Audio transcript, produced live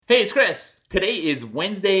Hey, it's Chris. Today is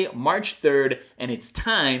Wednesday, March 3rd, and it's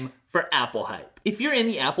time for Apple Hype. If you're in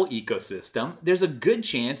the Apple ecosystem, there's a good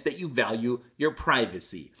chance that you value your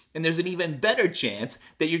privacy. And there's an even better chance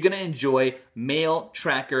that you're going to enjoy Mail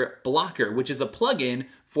Tracker Blocker, which is a plugin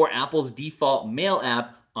for Apple's default Mail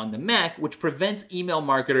app on the Mac, which prevents email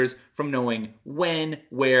marketers from knowing when,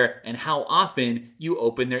 where, and how often you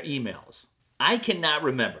open their emails. I cannot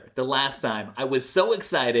remember the last time I was so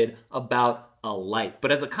excited about a light.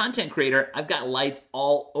 But as a content creator, I've got lights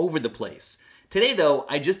all over the place. Today though,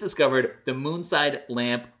 I just discovered the Moonside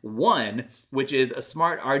Lamp 1, which is a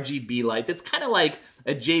smart RGB light that's kind of like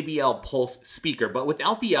a JBL Pulse speaker, but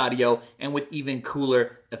without the audio and with even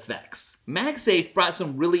cooler effects. MagSafe brought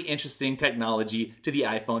some really interesting technology to the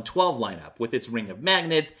iPhone 12 lineup with its ring of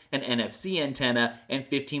magnets, an NFC antenna, and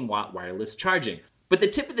 15-watt wireless charging. But the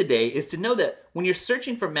tip of the day is to know that when you're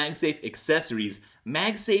searching for MagSafe accessories,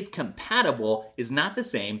 MagSafe compatible is not the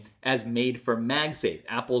same as made for MagSafe,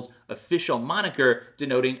 Apple's official moniker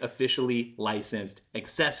denoting officially licensed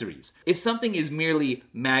accessories. If something is merely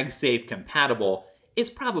MagSafe compatible, it's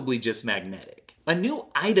probably just magnetic. A new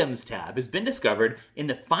Items tab has been discovered in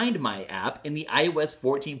the Find My app in the iOS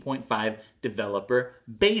 14.5 developer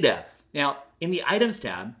beta. Now, in the Items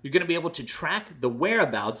tab, you're going to be able to track the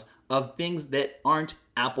whereabouts of things that aren't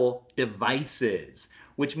Apple devices,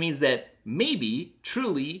 which means that maybe,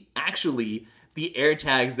 truly, actually, the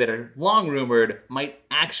AirTags that are long rumored might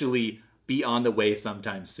actually be on the way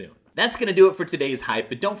sometime soon. That's going to do it for today's hype,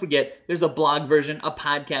 but don't forget, there's a blog version, a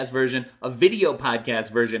podcast version, a video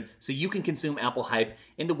podcast version, so you can consume Apple Hype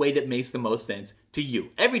in the way that makes the most sense to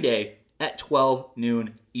you every day at 12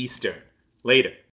 noon Eastern. Later.